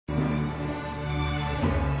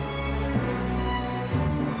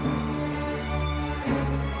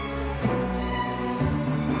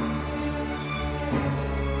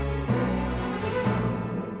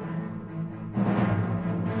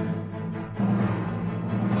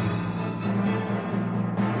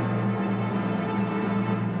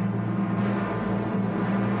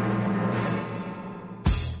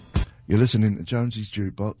You're listening to Jonesy's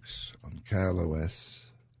Jukebox on KLOS.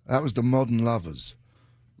 That was the Modern Lovers,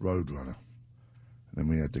 Roadrunner. And then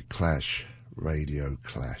we had the Clash, Radio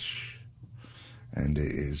Clash. And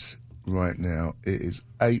it is, right now, it is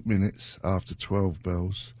 8 minutes after 12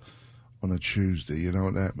 bells on a Tuesday. You know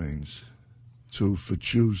what that means? 2 for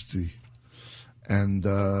Tuesday. And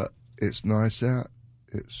it's nice out.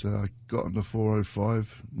 It's got on the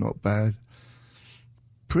 405, not bad.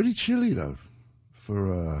 Pretty chilly, though,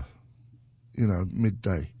 for,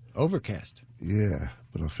 midday. Overcast. Yeah,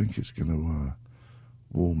 but I think it's going to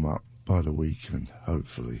warm up by the weekend,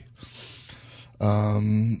 hopefully.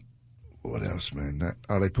 What else, man?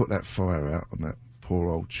 They put that fire out on that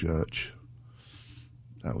poor old church.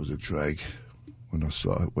 That was a drag. When I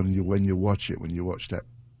saw it, when you watch that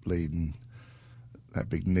bleeding, that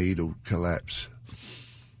big needle collapse.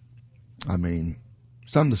 I mean,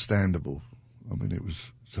 it's understandable. I mean,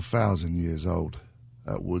 it's 1,000 years old.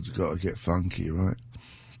 That wood's got to get funky, right?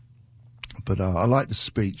 But I like the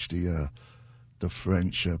speech the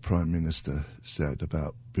French Prime Minister said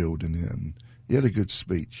about building it, and he had a good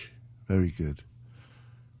speech, very good.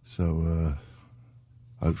 So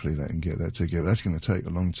hopefully they can get that together. That's going to take a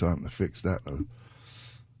long time to fix that, though.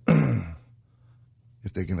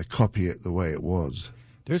 If they're going to copy it the way it was.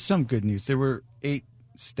 There's some good news. There were 8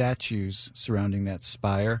 statues surrounding that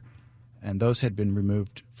spire, and those had been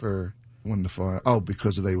removed for... When the fire... Oh,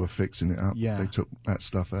 because they were fixing it up. Yeah. They took that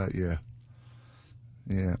stuff out, yeah.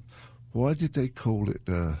 Yeah. Why did they call it...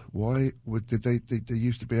 did they there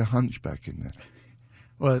used to be a hunchback in there?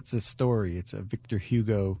 Well, it's a story. It's a Victor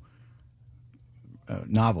Hugo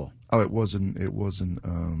novel. Oh, it wasn't...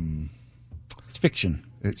 It's fiction.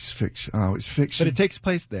 It's fiction. Oh, it's fiction. But it takes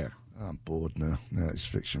place there. I'm bored now. No, it's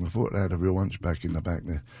fiction. I thought they had a real hunchback in the back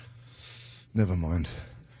there. Never mind.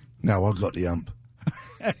 Now I got the ump.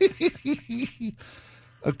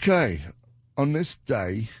 Okay. On this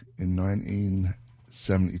day in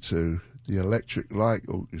 1972, the Electric Light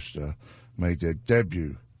Orchestra made their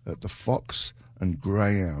debut at the Fox and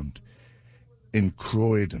Greyhound in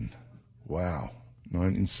Croydon. Wow.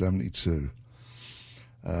 1972.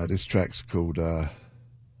 This track's called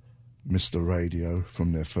Mr. Radio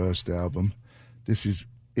from their first album. This is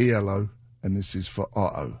ELO, and this is for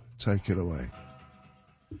Otto. Take it away.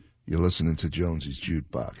 You're listening to Jonesy's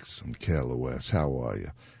Jukebox on KLOS. How are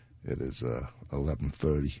you? It is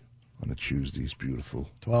 11:30 on a Tuesday. It's beautiful.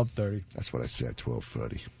 12:30. That's what I said,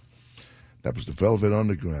 12:30. That was the Velvet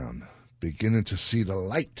Underground, beginning to see the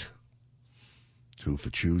light. 2 for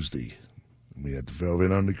Tuesday. And we had the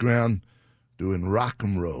Velvet Underground doing rock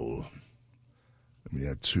and roll. And we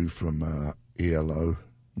had 2 from ELO,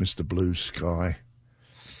 Mr. Blue Sky,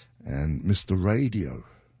 and Mr. Radio.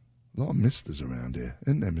 A lot of misters around here,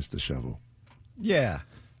 isn't there, Mr. Shovel? Yeah.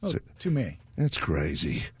 Oh, too many. It's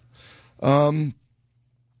crazy. We're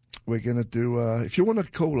going to do, if you want to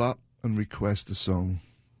call up and request a song,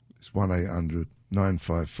 it's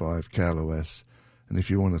 1-800-955-KLOS. And if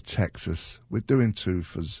you want to text us, we're doing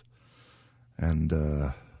 2-fers. And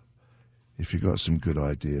if you got some good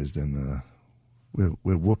ideas, then we'll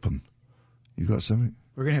whoop them. You got something?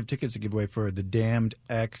 We're going to have tickets to give away for The Damned,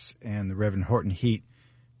 X, and the Reverend Horton Heat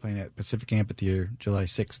playing at Pacific Amphitheater July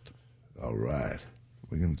 6th. All right.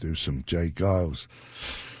 We're going to do some Jay Giles.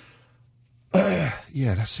 Yeah,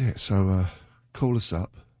 that's it. So call us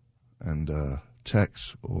up and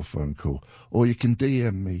text or phone call. Or you can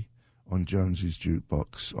DM me on Jonesy's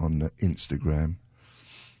Jukebox on Instagram.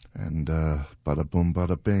 And bada boom,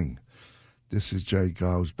 bada bing. This is Jay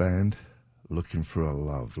Giles Band, Looking for a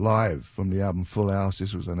Love. Live from the album Full House.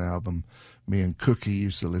 This was an album me and Cookie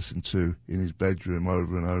used to listen to in his bedroom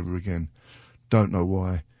over and over again. Don't know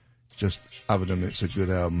why. Just other than it's a good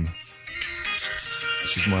album.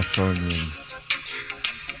 This is my phone ring.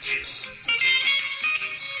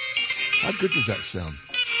 How good does that sound?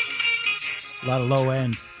 A lot of low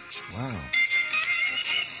end. Wow.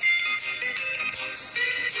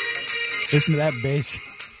 Listen to that bass.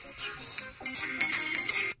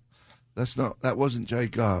 That wasn't Jay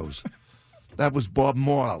Giles. That was Bob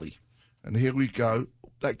Marley. And here we go.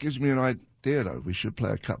 That gives me an idea, though. We should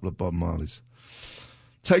play a couple of Bob Marleys.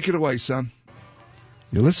 Take it away, son.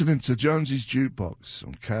 You're listening to Jonesy's Jukebox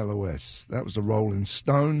on KLOS. That was the Rolling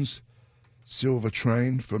Stones, Silver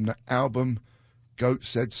Train, from the album Goat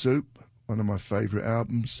Said Soup, one of my favourite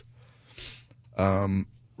albums.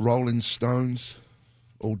 Rolling Stones,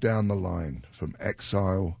 All Down the Line, from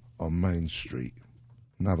Exile on Main Street.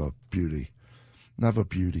 Another beauty. Another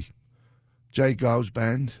beauty. Jay Giles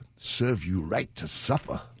Band, Serve You Right to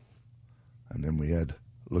Suffer. And then we had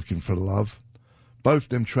Looking for Love. Both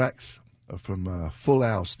them tracks are from Full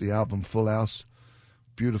House, the album Full House,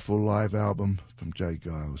 beautiful live album from Jay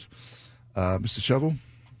Giles. Mr. Shovel?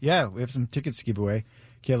 Yeah, we have some tickets to give away.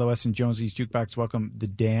 KLOS and Jonesy's Jukebox welcome The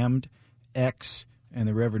Damned, X, and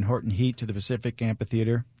the Reverend Horton Heat to the Pacific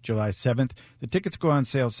Amphitheater July 7th. The tickets go on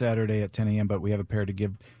sale Saturday at 10 a.m., but we have a pair to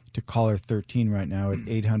give to caller 13 right now at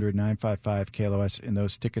 800-955-KLOS, and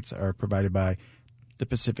those tickets are provided by the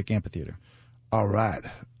Pacific Amphitheater. All right.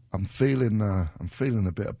 I'm feeling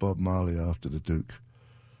a bit of Bob Marley after the Duke.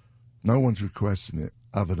 No one's requesting it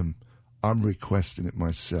other than I'm requesting it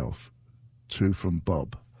myself. 2 from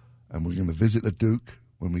Bob. And we're going to visit the Duke.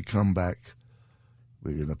 When we come back,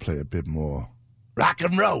 we're going to play a bit more rock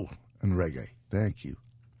and roll and reggae. Thank you.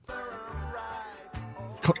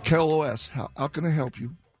 KLOS, how can I help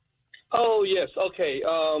you? Oh, yes. Okay.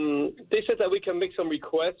 They said that we can make some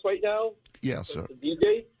requests right now. Yeah, sir. The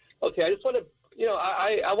DJ. Okay. I just want to,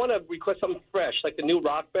 I want to request something fresh, like the new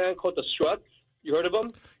rock band called The Struts. You heard of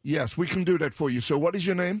them? Yes, we can do that for you. So what is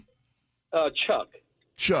your name? Chuck.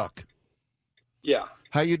 Chuck. Yeah.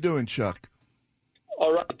 How you doing, Chuck?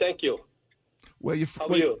 All right. Thank you. How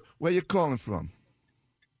are you? Where you calling from?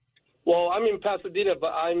 Well, I'm in Pasadena,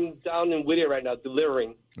 but I'm down in Whittier right now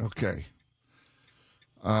delivering. Okay.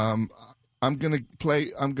 I'm gonna play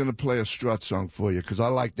a Strut song for you because I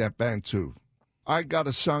like that band too. I got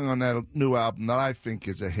a song on that new album that I think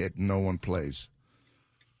is a hit and no one plays.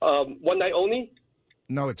 One Night Only?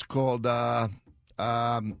 No, it's called what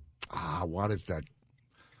is that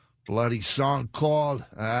bloody song called?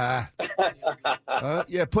 Yeah,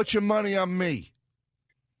 Put Your Money on Me.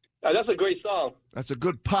 That's a great song. That's a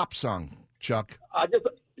good pop song, Chuck. Thank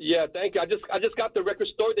you. I just got the record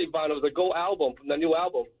store day vinyl. It was a Go album from the new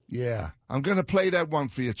album. Yeah, I'm gonna play that one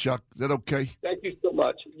for you, Chuck. Is that okay? Thank you so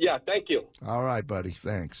much. Yeah, thank you. All right, buddy.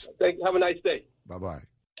 Thanks. Have a nice day. Bye-bye.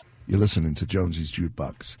 You're listening to Jonesy's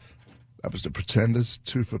Jukebox. That was the Pretenders,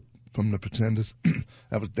 2 from the Pretenders.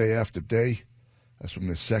 That was Day After Day. That's from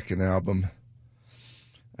their second album.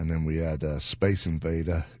 And then we had Space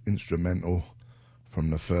Invader, instrumental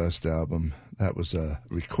from the first album. That was a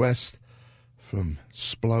request from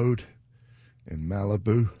Splode in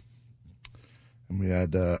Malibu. And we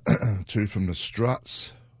had 2 from the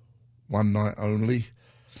Struts, One Night Only.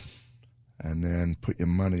 And then Put Your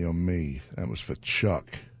Money on Me. That was for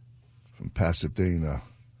Chuck from Pasadena,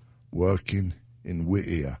 working in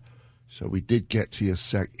Whittier. So we did get to your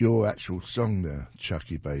actual song there,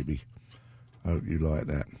 Chucky baby. I hope you like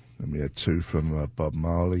that. And we had 2 from Bob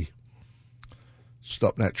Marley.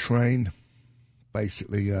 Stop That Train.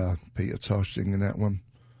 Basically, Peter Tosh singing that one.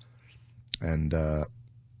 And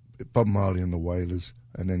Bob Marley and the Wailers.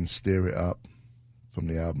 And then Steer It Up from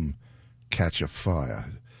the album Catch a Fire.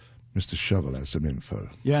 Mr. Shovel has some info.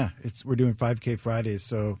 Yeah, we're doing 5K Fridays,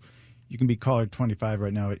 so you can be caller 25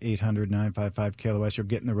 right now at 800-955-KLOS. You'll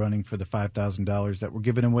get in the running for the $5,000 that we're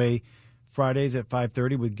giving away Fridays at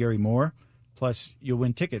 5:30 with Gary Moore. Plus, you'll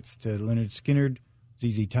win tickets to Leonard Skinner,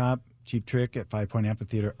 ZZ Top, Cheap Trick at Five Point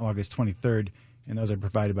Amphitheater August 23rd, and those are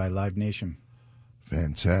provided by Live Nation.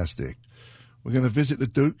 Fantastic. We're going to visit the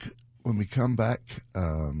Duke when we come back.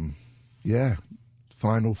 Final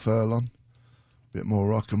Furlong. Bit more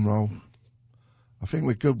rock and roll. I think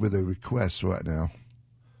we're good with the requests right now.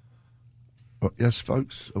 Yes,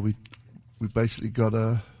 folks. We basically got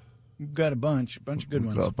We've got a bunch of good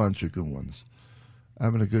ones. Got a bunch of good ones.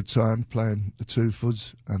 Having a good time playing the Two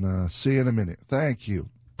Foods, and see you in a minute. Thank you.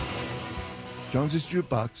 Jones's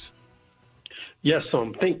Jukebox. Yes,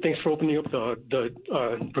 thanks for opening up the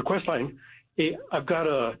request line. Hey, I've got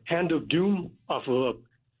a Hand of Doom off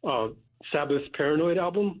of Sabbath's Paranoid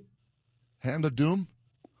album. Hand of Doom?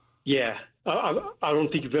 Yeah. I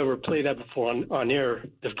don't think you've ever played that before on air.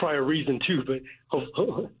 There's probably a reason too, but does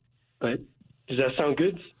that sound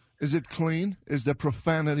good? Is it clean? Is there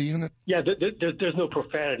profanity in it? Yeah, there's no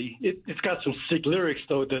profanity. It's got some sick lyrics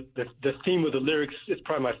though. The theme of the lyrics is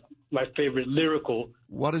probably my favorite lyrical.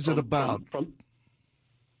 What is it about?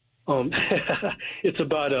 It's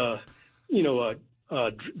about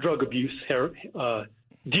drug abuse,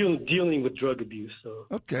 dealing with drug abuse. So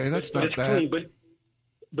okay, that's not it's bad. Clean,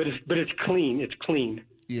 but it's clean. It's clean.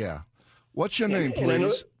 Yeah. What's your name,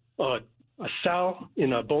 please? Sal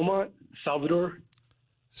in Beaumont, Salvador.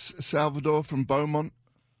 Salvador from Beaumont.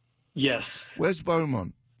 Yes. Where's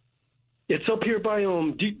Beaumont? It's up here by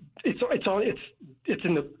It's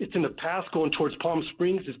in the pass going towards Palm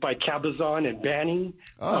Springs. It's by Cabazon and Banning.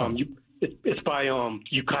 Oh. It's by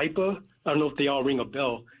Yucaipa. I don't know if they all ring a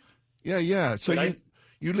bell. Yeah. So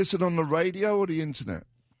you listen on the radio or the internet?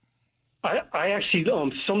 I actually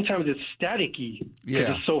sometimes it's staticky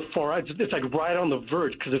because it's so far out. It's like right on the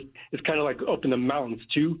verge because it's kind of like up in the mountains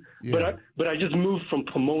too. Yeah. But I just moved from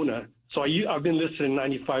Pomona, So I've been listening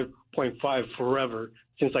to 95.5 forever,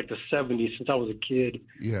 since like the 70s, since I was a kid.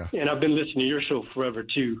 Yeah. And I've been listening to your show forever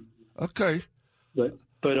too. Okay. But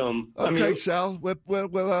okay, I mean, Sal, we'll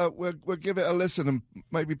give it a listen and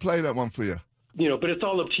maybe play that one for you. but it's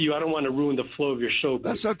all up to you. I don't want to ruin the flow of your show. But,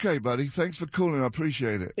 That's okay, buddy. Thanks for calling. I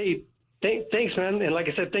appreciate it. hey, thanks, man. And like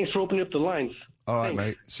I said, thanks for opening up the lines. All right, Thanks.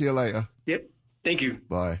 mate. See you later. Yep. Thank you.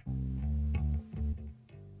 Bye.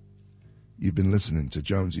 You've been listening to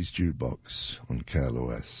Jonesy's Jukebox on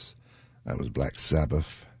KLOS. That was Black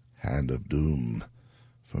Sabbath, Hand of Doom,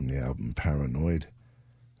 from the album Paranoid.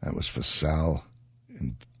 That was for Sal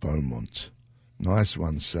in Beaumont. Nice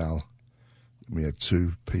one, Sal. We had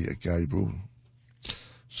two, Peter Gabriel.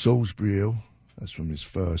 Salisbury Hill, that's from his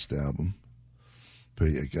first album,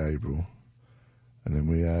 Peter Gabriel. And then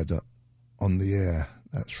we had On the Air,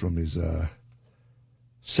 that's from his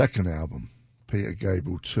second album, Peter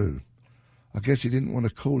Gabriel 2. I guess he didn't want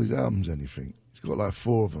to call his albums anything. He's got like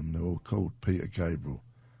 4 of them. They're all called Peter Gabriel.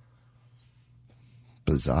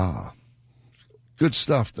 Bizarre. Good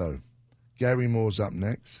stuff, though. Gary Moore's up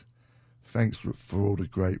next. Thanks for all the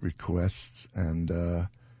great requests. And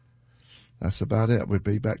that's about it. We'll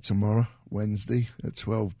be back tomorrow, Wednesday, at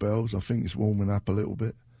 12 bells. I think it's warming up a little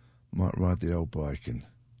bit. Might ride the old bike in.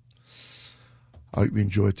 I hope you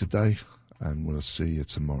enjoyed today, and we'll see you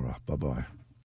tomorrow. Bye-bye.